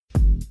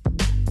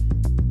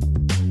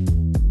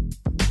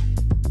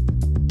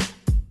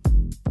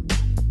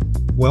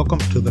Welcome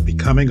to the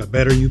Becoming a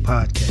Better You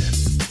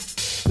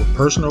podcast, where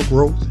personal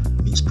growth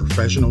meets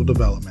professional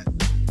development.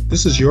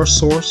 This is your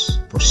source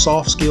for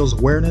soft skills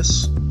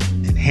awareness,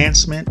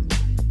 enhancement,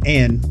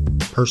 and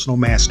personal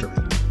mastery.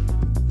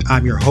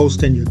 I'm your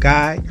host and your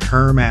guide,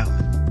 Herm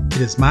Allen.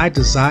 It is my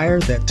desire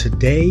that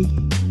today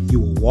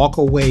you will walk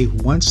away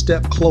one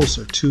step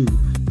closer to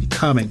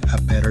becoming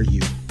a better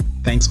you.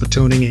 Thanks for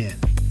tuning in.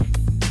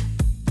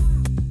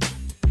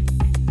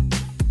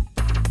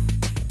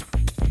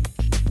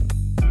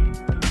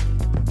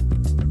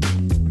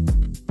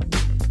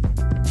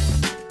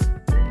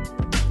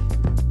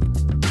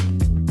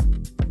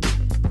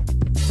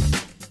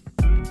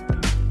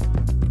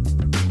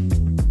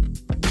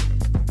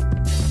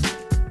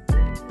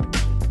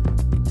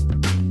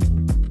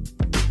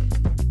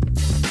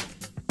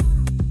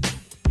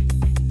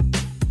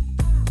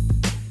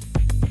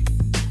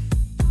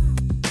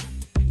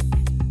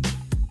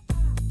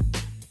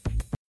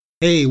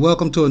 Hey,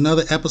 welcome to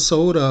another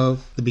episode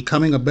of the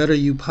Becoming a Better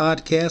You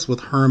podcast with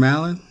Herm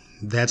Allen.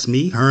 That's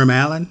me, Herm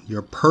Allen,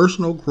 your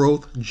personal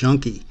growth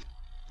junkie.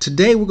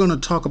 Today we're going to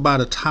talk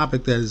about a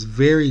topic that is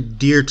very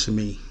dear to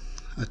me,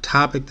 a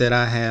topic that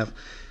I have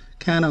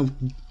kind of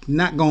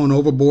not gone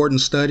overboard in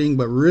studying,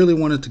 but really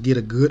wanted to get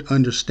a good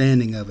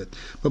understanding of it.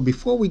 But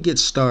before we get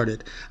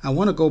started, I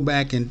want to go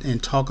back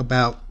and talk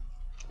about,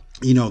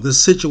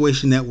 this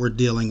situation that we're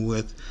dealing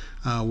with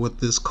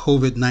this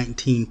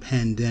COVID-19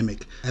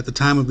 pandemic. At the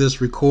time of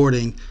this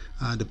recording,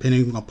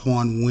 depending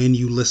upon when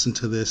you listen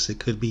to this, it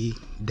could be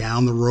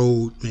down the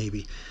road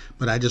maybe.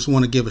 But I just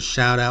want to give a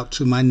shout out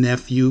to my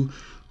nephew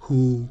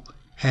who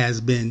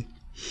has been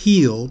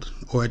healed,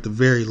 or at the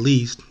very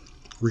least,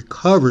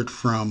 recovered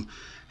from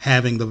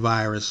having the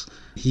virus.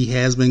 He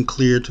has been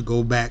cleared to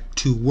go back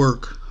to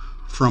work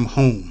from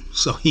home.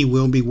 So he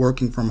will be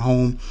working from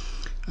home.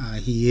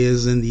 He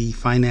is in the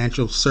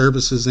financial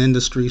services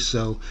industry,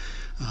 so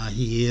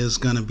he is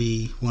going to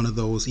be one of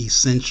those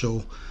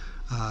essential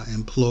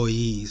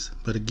employees.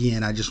 But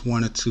again, I just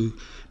wanted to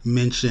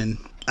mention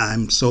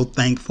I'm so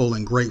thankful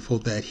and grateful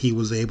that he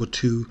was able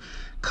to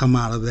come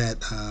out of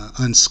that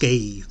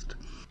unscathed.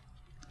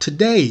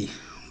 Today,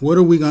 what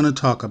are we going to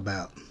talk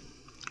about?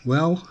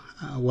 Well,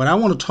 what I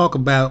want to talk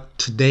about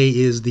today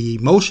is the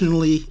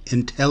emotionally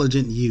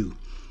intelligent you.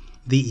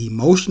 The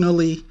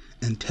emotionally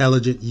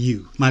intelligent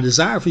you. My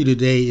desire for you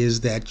today is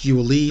that you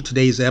will leave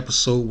today's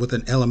episode with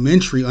an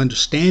elementary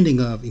understanding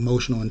of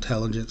emotional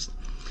intelligence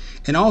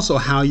and also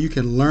how you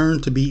can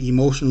learn to be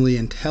emotionally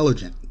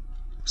intelligent.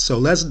 So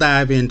let's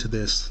dive into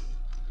this.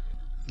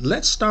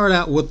 Let's start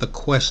out with the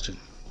question.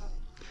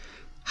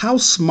 How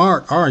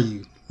smart are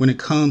you when it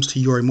comes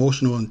to your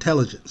emotional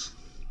intelligence?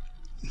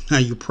 Now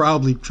you're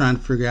probably trying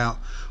to figure out,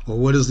 well,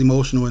 what is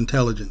emotional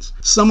intelligence?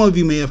 Some of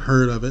you may have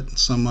heard of it.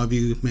 Some of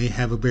you may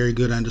have a very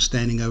good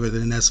understanding of it,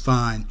 and that's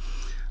fine.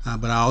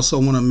 But I also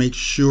want to make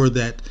sure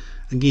that,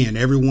 again,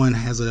 everyone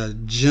has a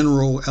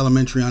general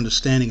elementary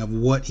understanding of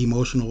what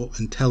emotional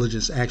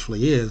intelligence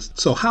actually is.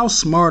 So how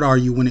smart are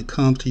you when it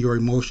comes to your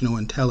emotional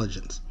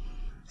intelligence?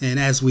 And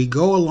as we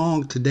go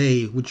along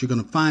today, what you're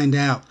going to find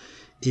out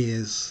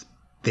is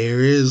there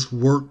is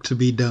work to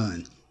be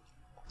done.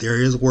 There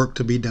is work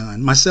to be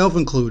done, myself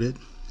included.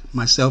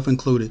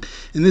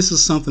 And this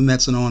is something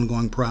that's an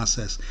ongoing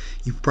process.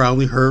 You've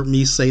probably heard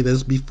me say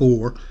this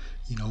before,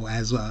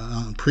 as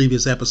on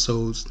previous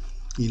episodes,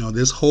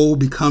 this whole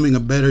becoming a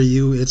better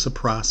you, it's a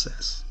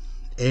process.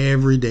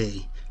 Every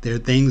day, there are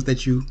things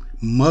that you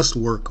must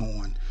work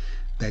on,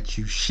 that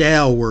you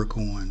shall work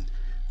on,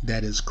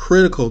 that is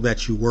critical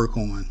that you work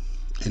on.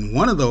 And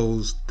one of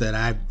those that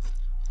I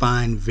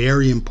find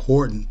very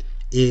important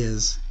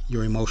is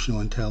your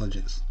emotional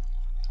intelligence.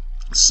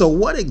 So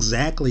what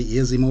exactly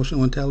is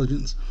emotional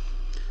intelligence?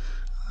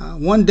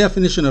 One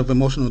definition of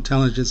emotional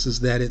intelligence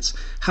is that it's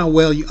how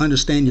well you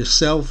understand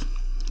yourself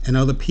and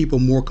other people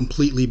more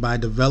completely by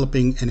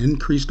developing an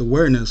increased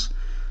awareness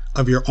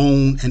of your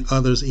own and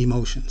others'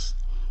 emotions.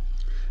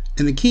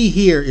 And the key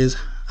here is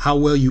how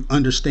well you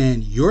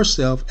understand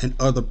yourself and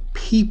other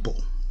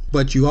people,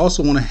 but you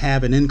also want to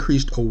have an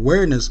increased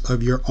awareness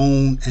of your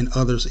own and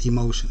others'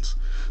 emotions.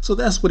 So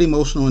that's what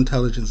emotional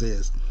intelligence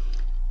is.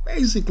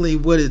 Basically,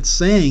 what it's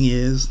saying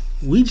is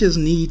we just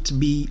need to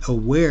be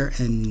aware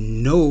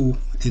and know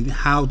and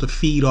how to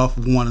feed off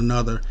of one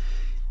another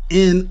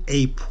in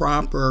a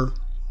proper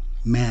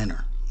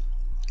manner,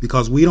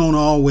 because we don't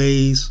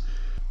always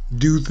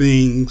do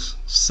things,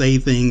 say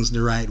things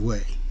the right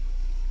way.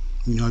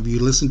 If you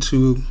listen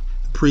to the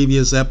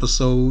previous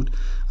episode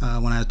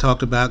when I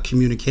talked about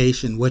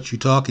communication, what you're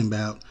talking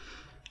about,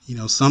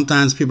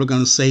 sometimes people are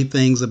going to say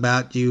things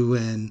about you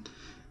and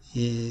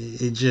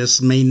it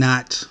just may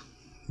not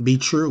be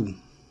true,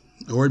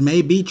 or it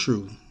may be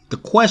true. The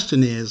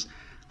question is,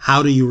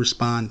 how do you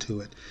respond to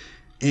it?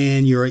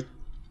 And your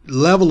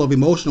level of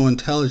emotional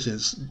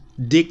intelligence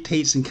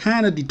dictates and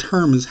kind of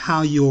determines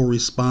how you'll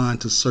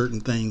respond to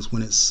certain things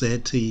when it's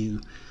said to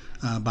you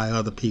by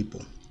other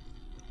people.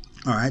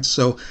 All right,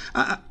 so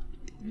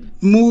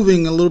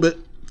moving a little bit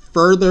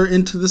further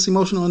into this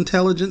emotional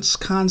intelligence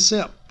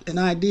concept and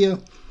idea,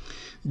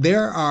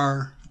 there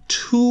are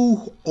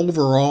two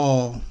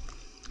overall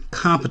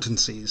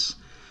competencies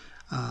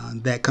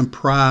that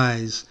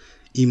comprise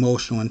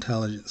emotional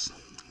intelligence.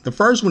 The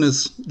first one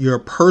is your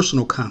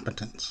personal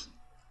competence.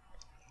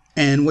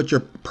 And what your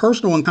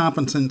personal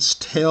incompetence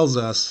tells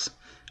us,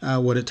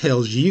 what it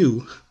tells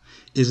you,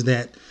 is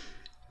that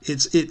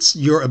it's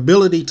your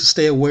ability to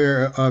stay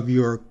aware of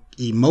your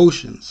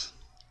emotions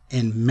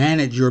and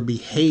manage your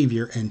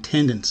behavior and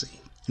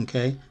tendency.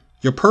 Okay?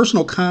 Your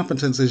personal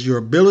competence is your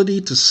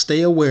ability to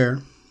stay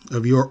aware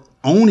of your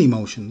own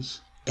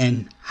emotions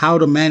and how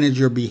to manage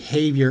your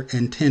behavior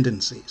and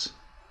tendencies.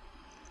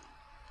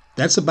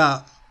 That's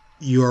about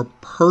your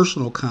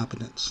personal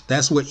competence.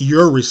 That's what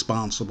you're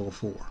responsible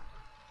for.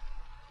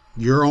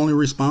 You're only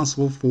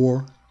responsible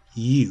for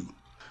you.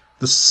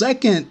 The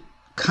second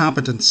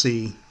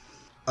competency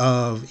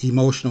of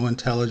emotional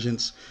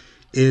intelligence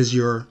is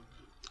your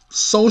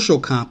social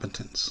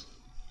competence.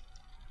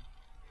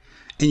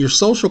 And your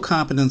social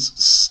competence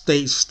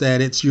states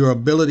that it's your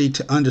ability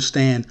to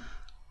understand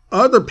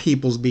other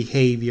people's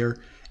behavior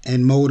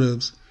and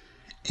motives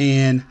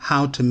and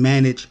how to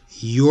manage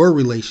your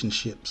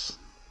relationships.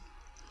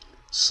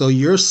 So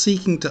you're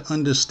seeking to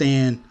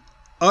understand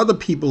other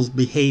people's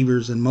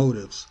behaviors and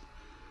motives,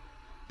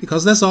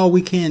 because that's all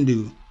we can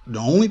do. The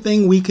only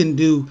thing we can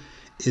do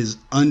is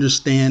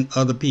understand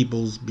other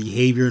people's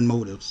behavior and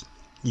motives.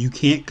 You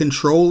can't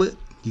control it.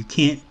 You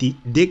can't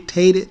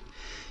dictate it.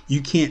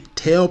 You can't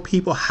tell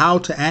people how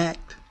to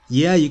act.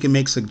 Yeah, you can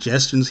make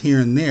suggestions here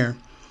and there,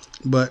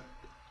 but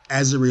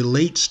as it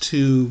relates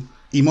to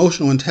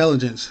emotional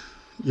intelligence,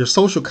 your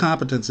social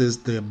competence is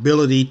the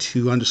ability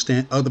to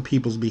understand other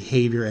people's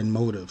behavior and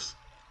motives.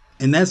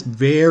 And that's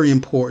very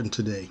important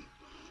today.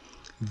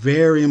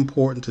 Very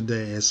important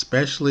today,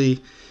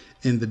 especially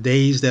in the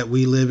days that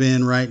we live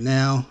in right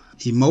now.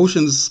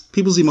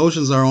 People's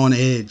emotions are on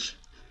edge.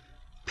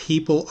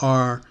 People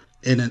are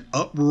in an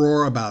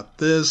uproar about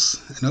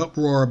this, an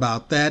uproar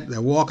about that.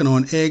 They're walking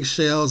on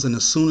eggshells, and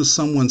as soon as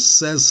someone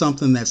says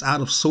something that's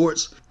out of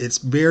sorts, it's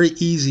very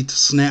easy to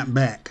snap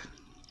back.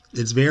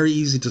 It's very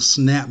easy to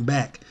snap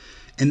back.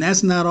 And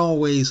that's not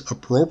always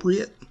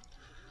appropriate.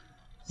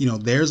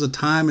 There's a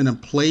time and a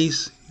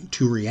place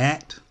to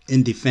react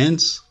in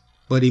defense,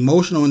 but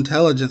emotional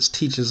intelligence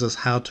teaches us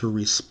how to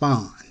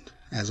respond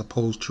as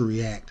opposed to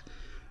react.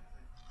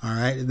 All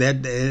right,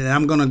 and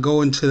I'm going to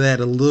go into that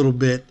a little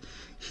bit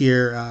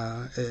here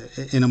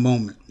in a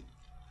moment.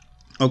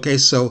 Okay,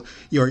 so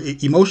your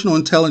emotional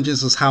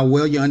intelligence is how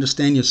well you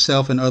understand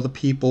yourself and other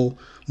people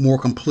more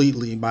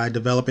completely by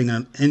developing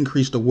an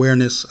increased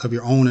awareness of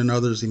your own and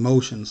others'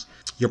 emotions.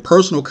 Your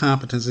personal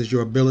competence is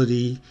your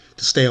ability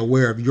to stay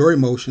aware of your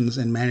emotions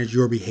and manage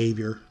your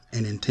behavior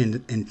and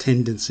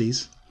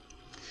tendencies.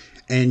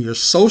 And your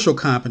social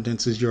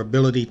competence is your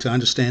ability to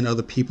understand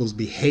other people's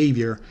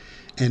behavior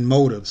and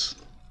motives,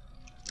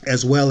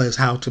 as well as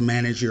how to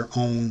manage your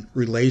own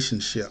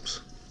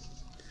relationships.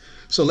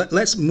 So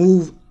let's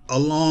move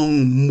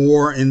along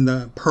more in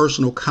the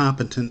personal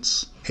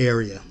competence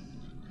area.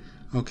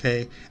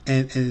 Okay,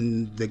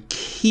 and the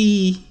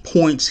key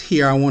points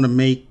here I want to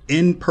make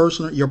in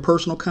your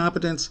personal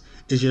competence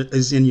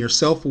is in your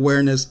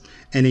self-awareness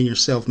and in your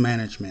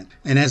self-management.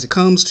 And as it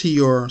comes to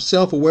your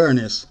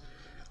self-awareness,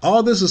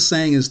 all this is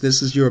saying is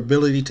this is your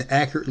ability to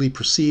accurately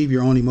perceive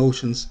your own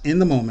emotions in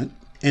the moment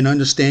and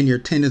understand your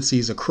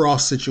tendencies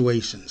across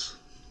situations.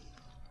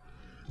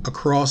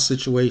 Across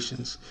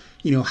situations.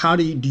 How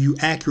do you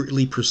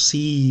accurately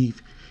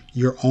perceive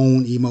your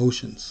own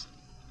emotions?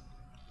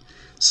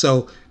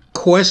 So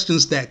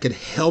questions that could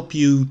help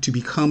you to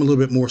become a little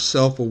bit more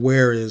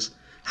self-aware is,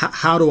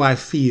 how do I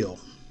feel?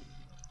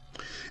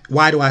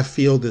 Why do I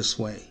feel this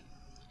way?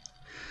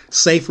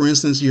 Say, for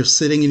instance, you're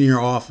sitting in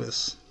your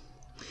office,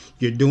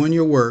 you're doing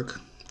your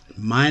work,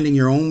 minding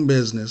your own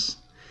business,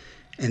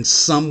 and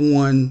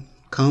someone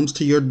comes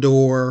to your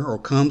door or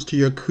comes to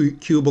your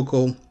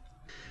cubicle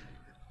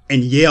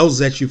and yells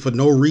at you for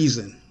no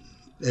reason,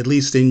 at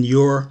least in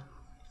your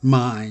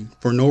mind,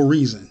 for no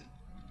reason.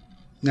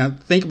 Now,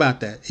 think about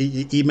that.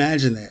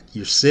 Imagine that.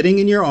 You're sitting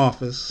in your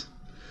office.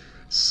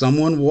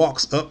 Someone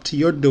walks up to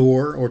your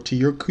door or to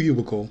your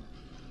cubicle,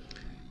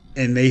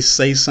 and they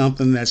say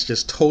something that's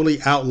just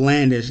totally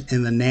outlandish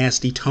in the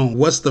nasty tone.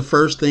 What's the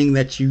first thing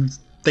that you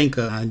think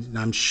of?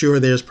 I'm sure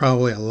there's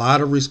probably a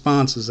lot of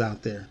responses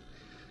out there.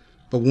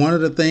 But one of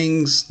the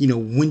things,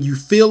 when you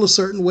feel a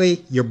certain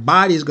way, your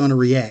body is going to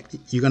react.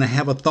 You're going to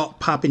have a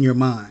thought pop in your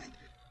mind.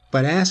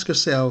 But ask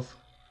yourself,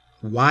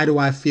 why do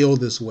I feel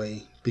this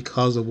way?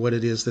 Because of what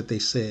it is that they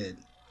said.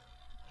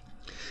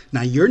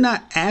 Now, you're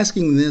not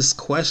asking this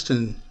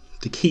question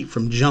to keep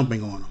from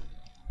jumping on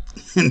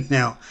them.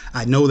 Now,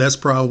 I know that's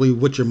probably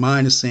what your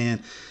mind is saying.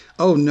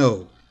 Oh,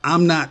 no,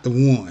 I'm not the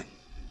one.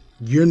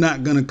 You're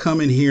not going to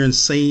come in here and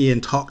say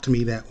and talk to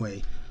me that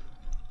way.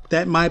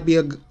 That might be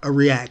a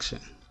reaction.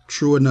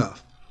 True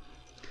enough.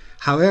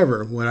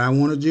 However, what I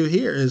want to do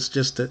here is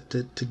just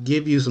to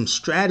give you some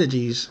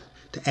strategies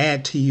to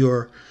add to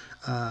your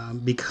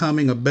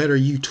becoming a better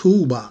you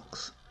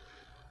toolbox.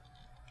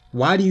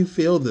 Why do you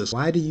feel this?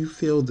 Why do you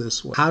feel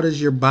this way? How does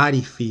your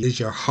body feel? Is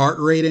your heart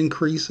rate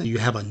increasing? Do you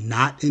have a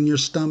knot in your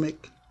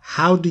stomach?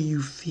 How do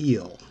you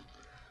feel?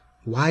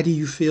 Why do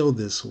you feel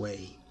this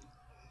way?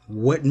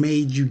 What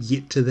made you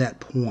get to that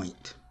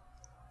point?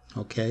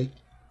 Okay?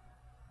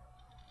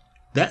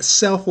 That's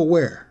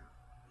self-aware.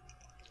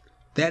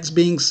 That's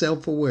being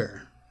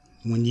self-aware.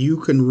 When you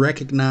can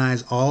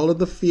recognize all of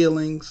the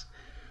feelings,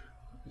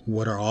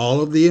 what are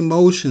all of the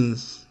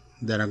emotions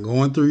that are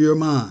going through your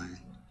mind.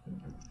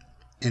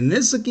 And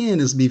this, again,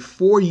 is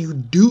before you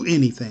do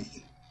anything.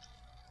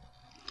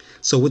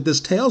 So what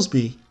this tells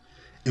me,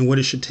 and what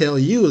it should tell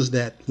you, is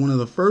that one of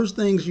the first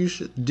things you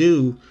should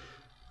do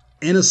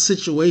in a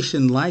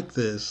situation like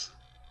this,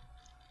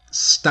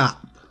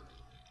 stop,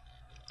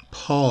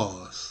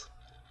 pause,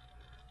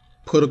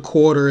 put a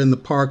quarter in the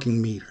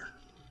parking meter.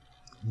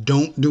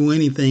 Don't do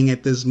anything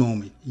at this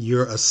moment.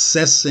 You're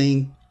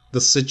assessing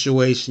the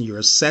situation. You're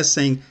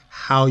assessing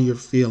how you're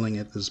feeling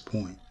at this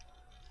point.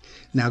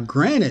 Now,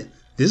 granted,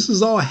 this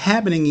is all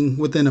happening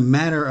within a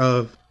matter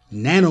of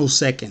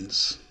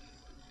nanoseconds.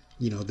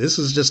 This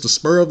is just a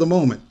spur of the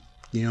moment.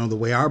 The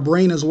way our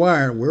brain is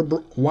wired, we're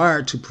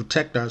wired to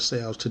protect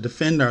ourselves, to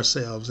defend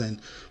ourselves. And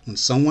when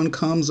someone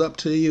comes up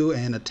to you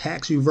and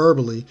attacks you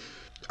verbally,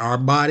 our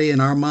body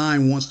and our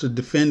mind wants to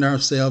defend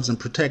ourselves and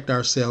protect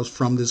ourselves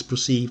from this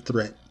perceived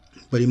threat.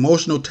 But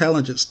emotional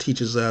intelligence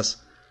teaches us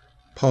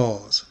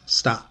pause,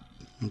 stop.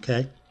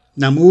 Okay?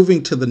 Now,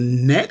 moving to the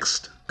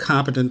next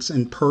competence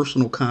and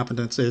personal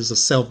competence is the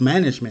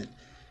self-management.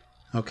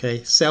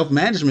 Okay,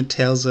 self-management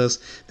tells us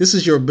this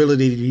is your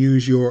ability to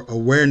use your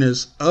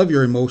awareness of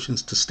your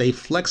emotions to stay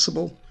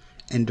flexible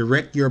and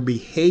direct your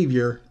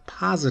behavior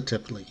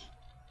positively.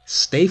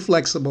 Stay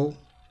flexible,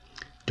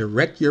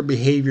 direct your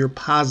behavior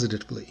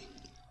positively.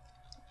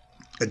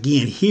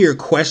 Again, here,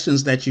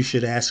 questions that you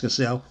should ask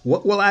yourself: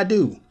 what will I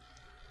do?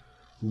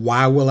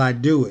 Why will I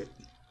do it?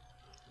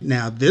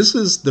 Now, this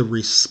is the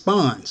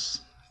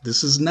response.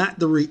 This is not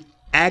the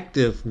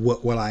reactive,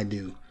 what will I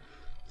do?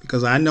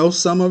 Because I know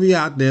some of you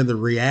out there, the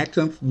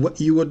reactive,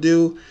 what you will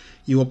do,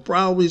 you will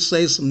probably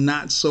say some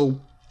not so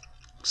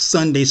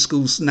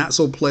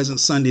pleasant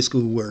Sunday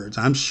school words.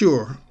 I'm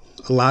sure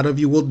a lot of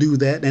you will do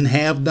that and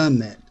have done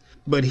that.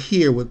 But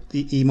here with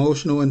the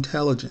emotional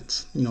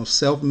intelligence,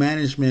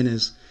 self-management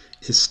is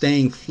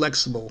staying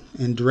flexible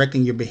and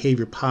directing your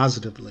behavior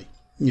positively.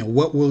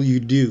 What will you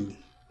do?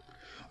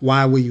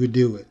 Why will you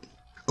do it?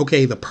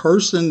 Okay, the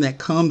person that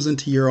comes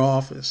into your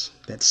office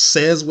that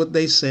says what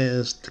they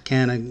says to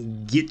kind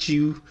of get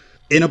you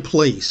in a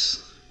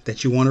place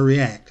that you want to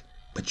react,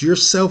 but you're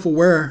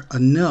self-aware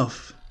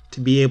enough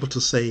to be able to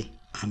say,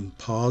 I'm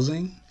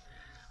pausing,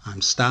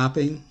 I'm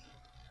stopping,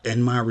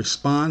 and my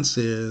response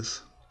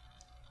is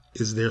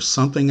there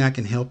something I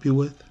can help you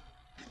with?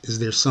 Is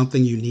there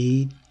something you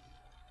need?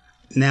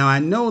 Now, I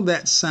know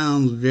that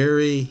sounds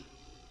very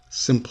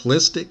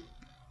simplistic,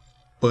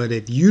 but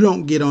if you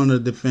don't get on the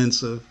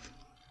defensive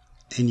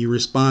and you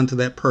respond to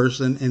that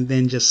person and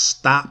then just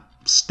stop,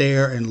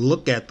 stare, and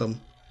look at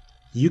them,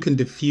 you can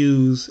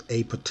diffuse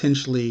a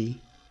potentially,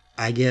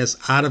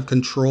 out of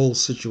control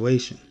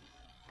situation.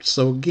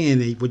 So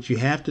again, what you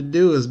have to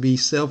do is be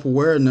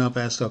self-aware enough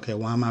as to, okay,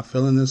 why am I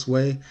feeling this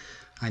way?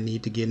 I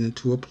need to get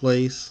into a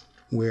place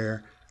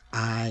where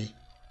I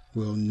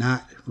will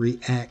not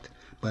react,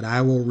 but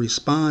I will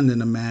respond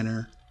in a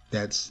manner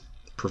that's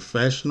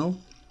professional,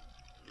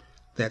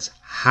 that's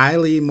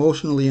highly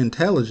emotionally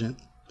intelligent.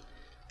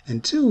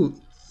 And two,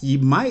 you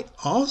might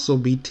also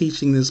be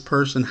teaching this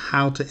person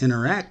how to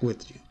interact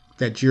with you,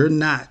 that you're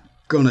not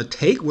going to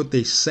take what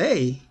they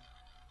say,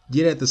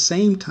 yet at the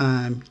same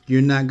time,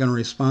 you're not going to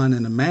respond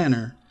in a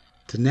manner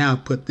to now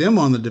put them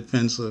on the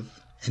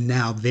defensive. And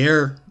now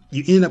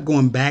you end up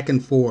going back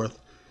and forth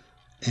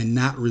and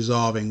not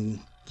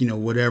resolving,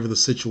 whatever the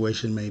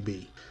situation may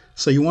be.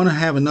 So you want to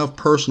have enough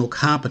personal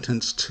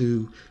competence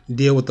to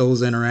deal with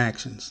those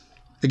interactions.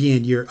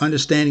 Again, you're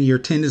understanding your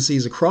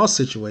tendencies across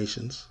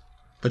situations,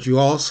 but you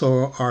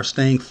also are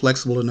staying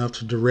flexible enough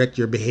to direct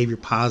your behavior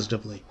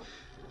positively.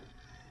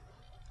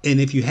 And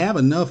if you have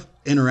enough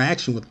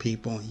interaction with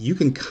people, you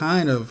can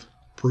kind of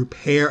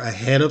prepare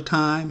ahead of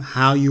time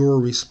how you will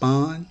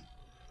respond.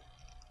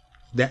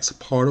 That's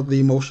part of the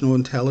emotional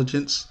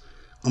intelligence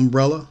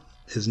umbrella,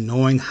 is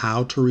knowing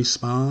how to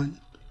respond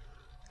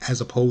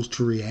as opposed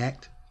to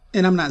react.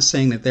 And I'm not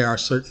saying that there are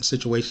certain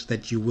situations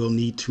that you will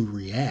need to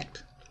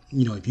react.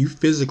 If you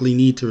physically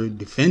need to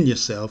defend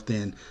yourself,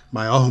 then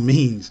by all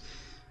means,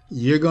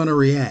 you're going to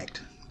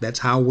react. That's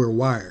how we're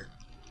wired.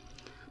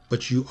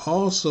 But you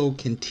also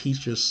can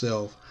teach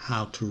yourself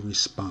how to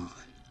respond.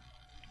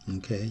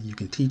 Okay? You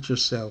can teach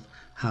yourself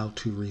how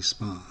to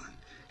respond.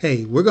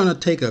 Hey, we're going to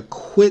take a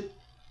quick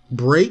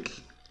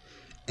break.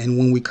 And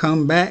when we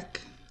come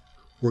back,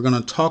 we're going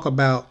to talk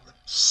about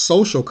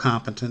social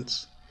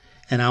competence,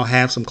 and I'll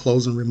have some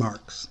closing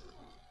remarks.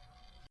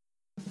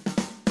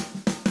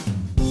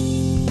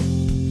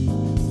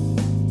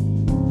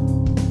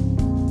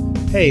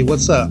 Hey,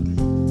 what's up?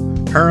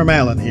 Herm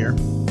Allen here.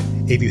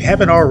 If you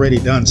haven't already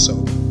done so,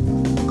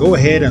 go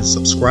ahead and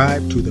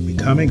subscribe to the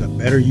Becoming a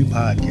Better You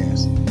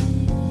podcast.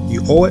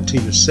 You owe it to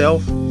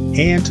yourself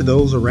and to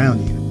those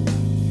around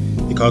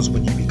you. Because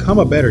when you become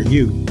a better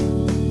you,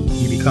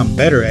 you become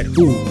better at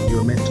who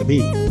you're meant to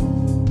be.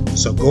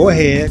 So go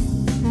ahead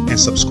and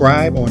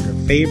subscribe on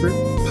your favorite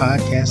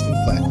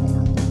podcasting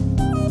platform.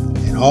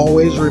 And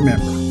always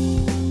remember,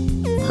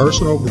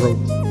 personal growth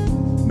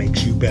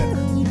makes you better.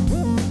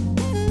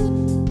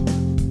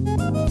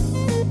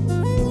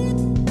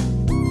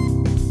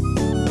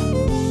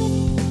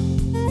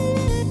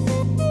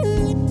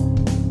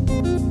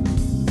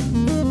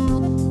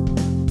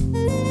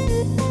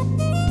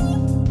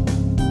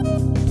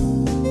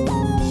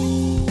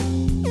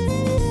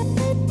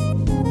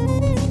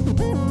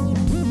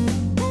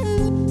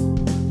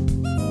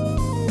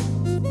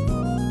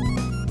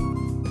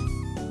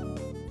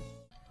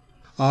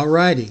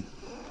 Alrighty,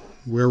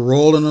 we're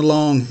rolling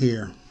along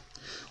here.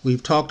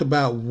 We've talked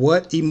about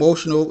what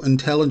emotional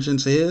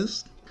intelligence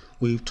is.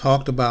 We've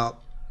talked about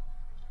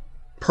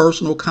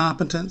personal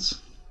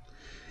competence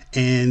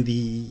and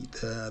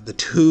the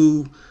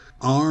two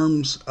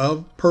arms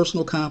of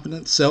personal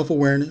competence,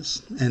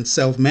 self-awareness and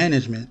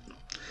self-management.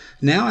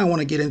 Now I want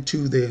to get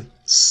into the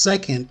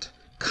second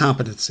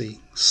competency,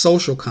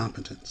 social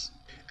competence.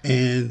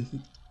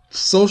 And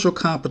social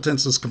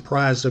competence is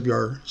comprised of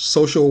your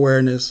social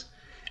awareness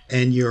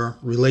and your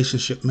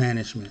relationship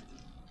management.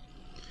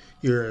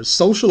 Your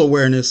social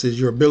awareness is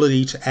your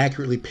ability to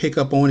accurately pick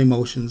up on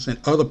emotions in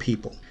other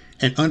people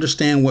and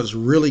understand what's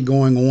really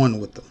going on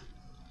with them.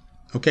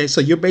 Okay,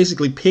 so you're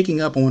basically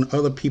picking up on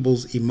other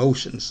people's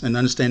emotions and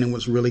understanding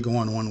what's really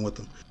going on with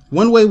them.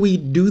 One way we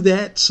do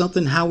that,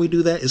 how we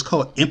do that is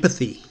called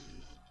empathy.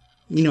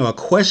 You know, a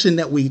question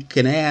that we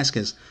can ask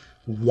is,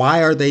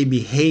 why are they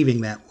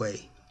behaving that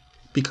way?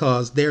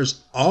 Because there's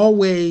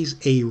always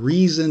a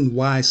reason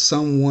why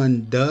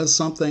someone does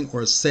something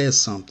or says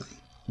something.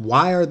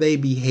 Why are they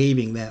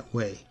behaving that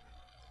way?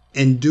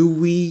 And do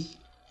we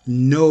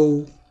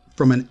know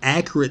from an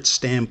accurate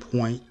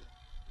standpoint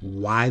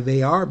why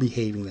they are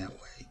behaving that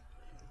way?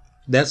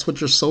 That's what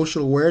your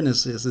social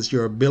awareness is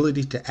your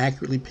ability to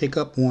accurately pick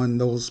up on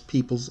those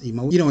people's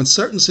emotions. You know, in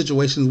certain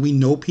situations, we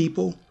know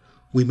people.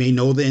 We may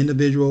know the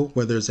individual,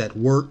 whether it's at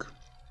work,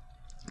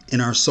 in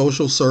our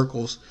social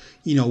circles.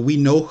 You know, we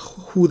know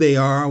who they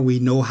are. We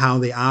know how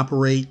they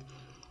operate.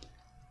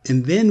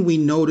 And then we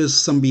notice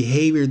some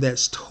behavior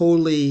that's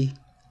totally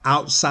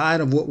outside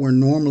of what we're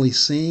normally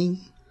seeing.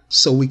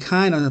 So we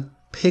kind of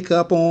pick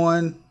up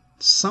on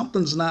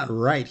something's not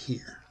right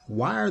here.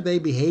 Why are they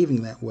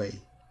behaving that way?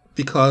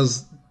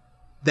 Because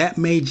that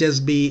may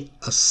just be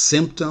a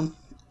symptom,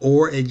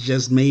 or it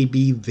just may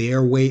be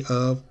their way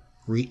of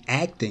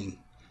reacting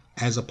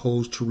as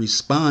opposed to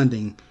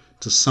responding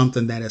to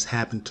something that has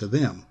happened to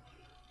them.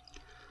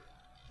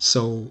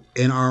 So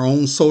in our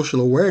own social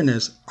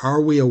awareness,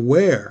 are we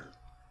aware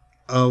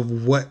of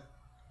what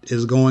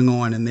is going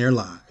on in their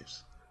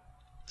lives?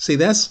 See,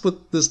 that's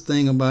what this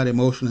thing about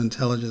emotional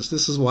intelligence,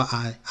 this is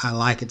why I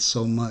like it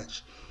so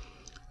much,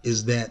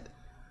 is that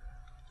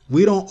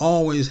we don't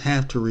always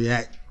have to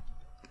react.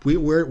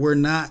 We're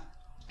not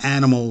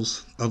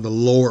animals of the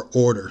lower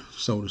order,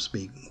 so to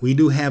speak. We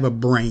do have a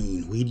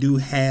brain. We do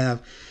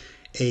have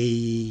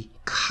a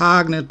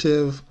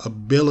cognitive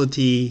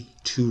ability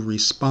to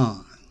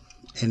respond.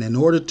 And in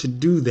order to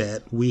do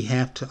that, we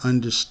have to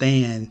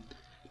understand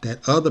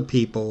that other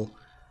people,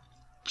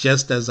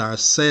 just as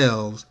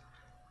ourselves,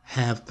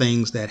 have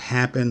things that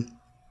happen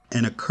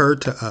and occur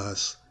to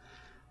us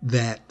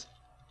that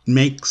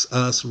makes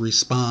us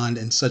respond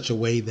in such a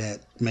way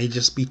that may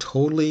just be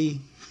totally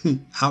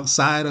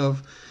outside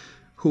of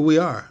who we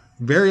are.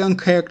 Very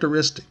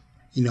uncharacteristic.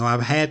 You know,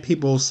 I've had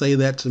people say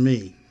that to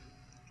me.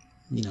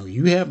 You know,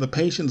 you have the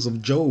patience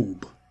of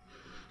Job.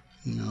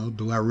 You know,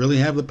 do I really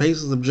have the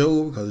patience of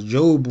Job? Because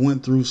Job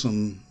went through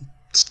some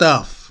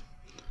stuff.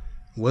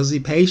 Was he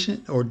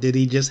patient, or did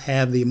he just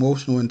have the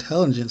emotional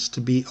intelligence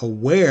to be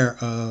aware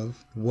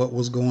of what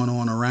was going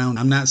on around?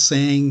 I'm not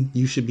saying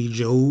you should be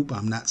Job.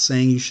 I'm not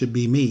saying you should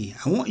be me.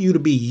 I want you to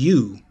be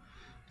you,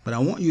 but I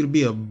want you to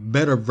be a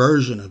better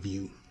version of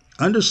you.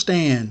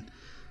 Understand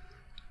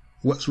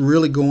what's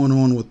really going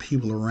on with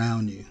people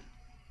around you.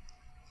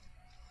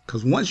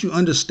 Because once you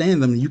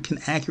understand them, you can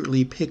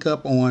accurately pick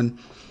up on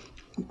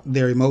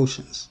their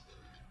emotions,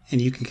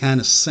 and you can kind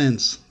of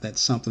sense that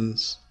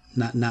something's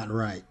not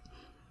right.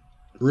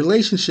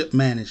 Relationship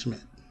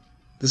management.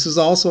 This is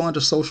also under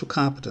social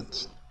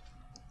competence.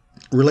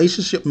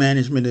 Relationship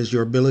management is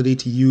your ability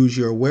to use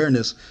your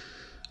awareness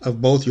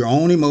of both your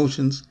own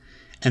emotions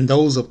and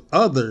those of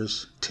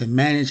others to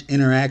manage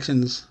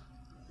interactions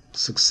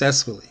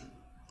successfully.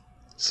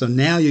 So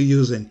now you're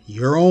using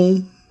your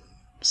own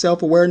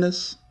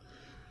self-awareness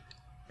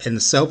and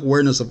the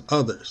self-awareness of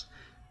others.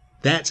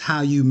 That's how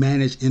you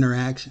manage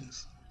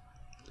interactions.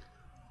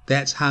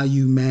 That's how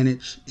you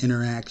manage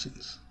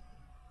interactions.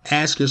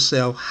 Ask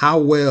yourself, how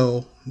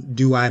well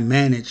do I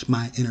manage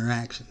my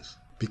interactions?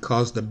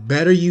 Because the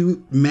better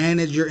you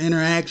manage your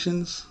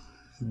interactions,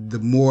 the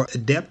more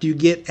adept you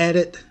get at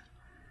it,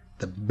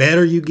 the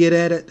better you get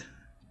at it,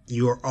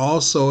 you are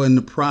also in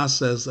the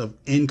process of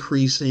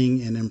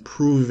increasing and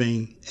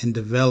improving and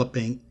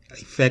developing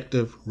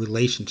effective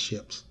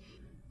relationships.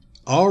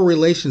 All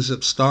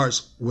relationships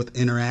starts with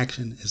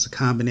interaction. It's a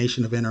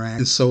combination of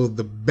interaction. So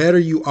the better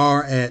you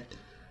are at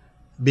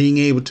being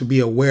able to be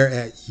aware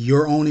at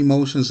your own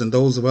emotions and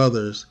those of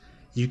others,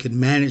 you can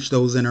manage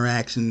those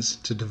interactions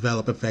to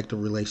develop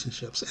effective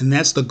relationships. And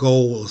that's the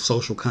goal of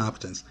social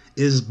competence,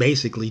 is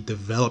basically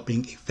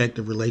developing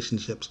effective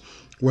relationships,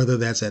 whether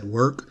that's at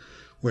work,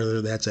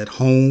 whether that's at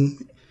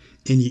home,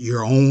 in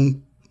your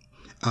own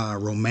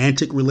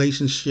romantic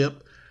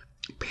relationship,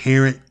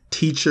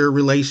 parent-teacher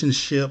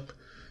relationship,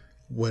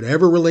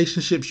 whatever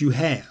relationships you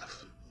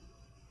have.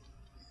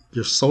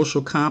 Your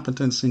social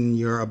competence and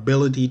your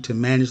ability to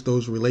manage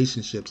those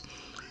relationships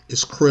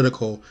is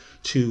critical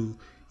to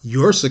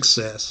your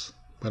success,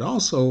 but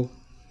also,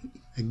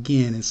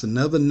 again, it's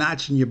another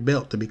notch in your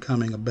belt to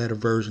becoming a better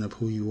version of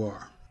who you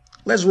are.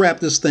 Let's wrap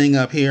this thing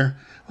up here.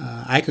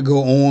 I could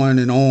go on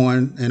and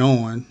on and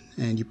on,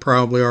 and you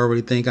probably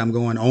already think I'm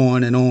going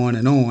on and on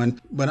and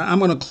on, but I'm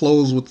going to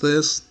close with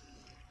this.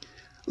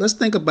 Let's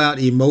think about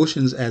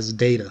emotions as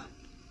data.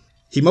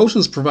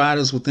 Emotions provide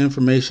us with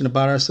information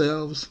about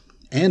ourselves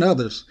and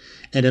others,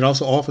 and it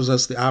also offers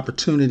us the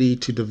opportunity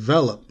to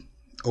develop,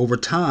 over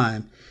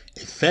time,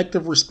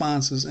 effective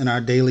responses in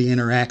our daily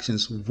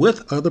interactions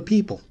with other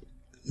people.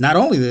 Not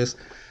only this,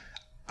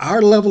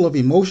 our level of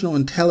emotional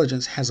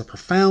intelligence has a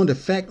profound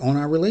effect on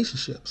our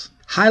relationships.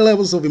 High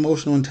levels of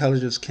emotional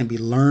intelligence can be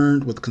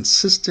learned with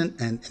consistent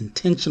and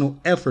intentional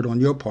effort on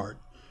your part.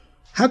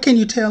 How can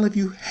you tell if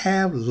you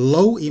have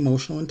low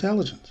emotional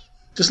intelligence?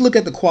 Just look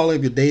at the quality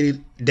of your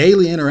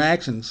daily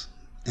interactions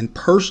in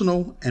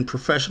personal and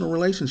professional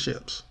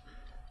relationships.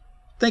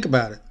 Think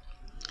about it.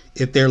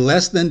 If they're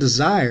less than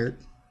desired,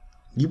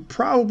 you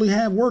probably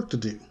have work to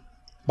do.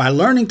 By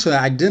learning to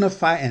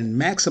identify and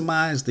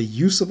maximize the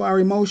use of our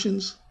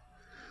emotions,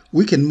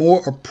 we can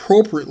more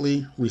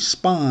appropriately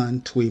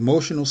respond to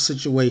emotional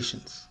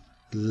situations.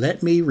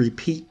 Let me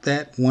repeat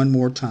that one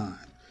more time.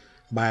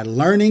 By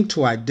learning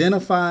to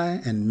identify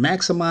and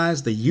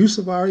maximize the use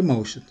of our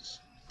emotions,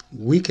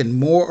 we can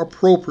more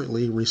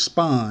appropriately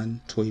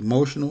respond to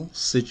emotional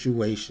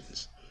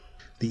situations.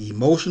 The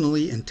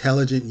emotionally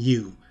intelligent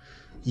you.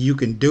 You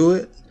can do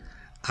it.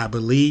 I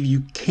believe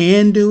you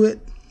can do it.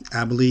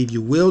 I believe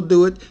you will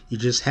do it. You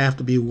just have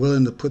to be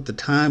willing to put the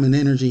time and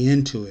energy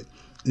into it.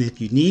 And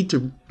if you need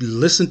to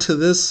listen to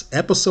this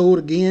episode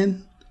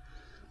again,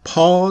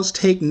 pause,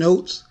 take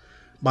notes,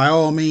 by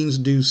all means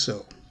do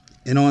so.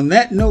 And on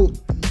that note,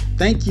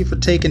 thank you for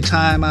taking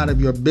time out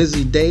of your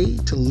busy day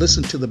to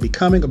listen to the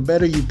Becoming a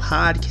Better You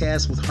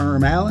podcast with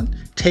Herm Allen.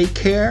 Take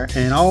care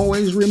and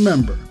always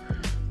remember,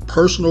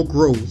 personal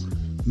growth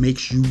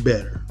makes you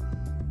better.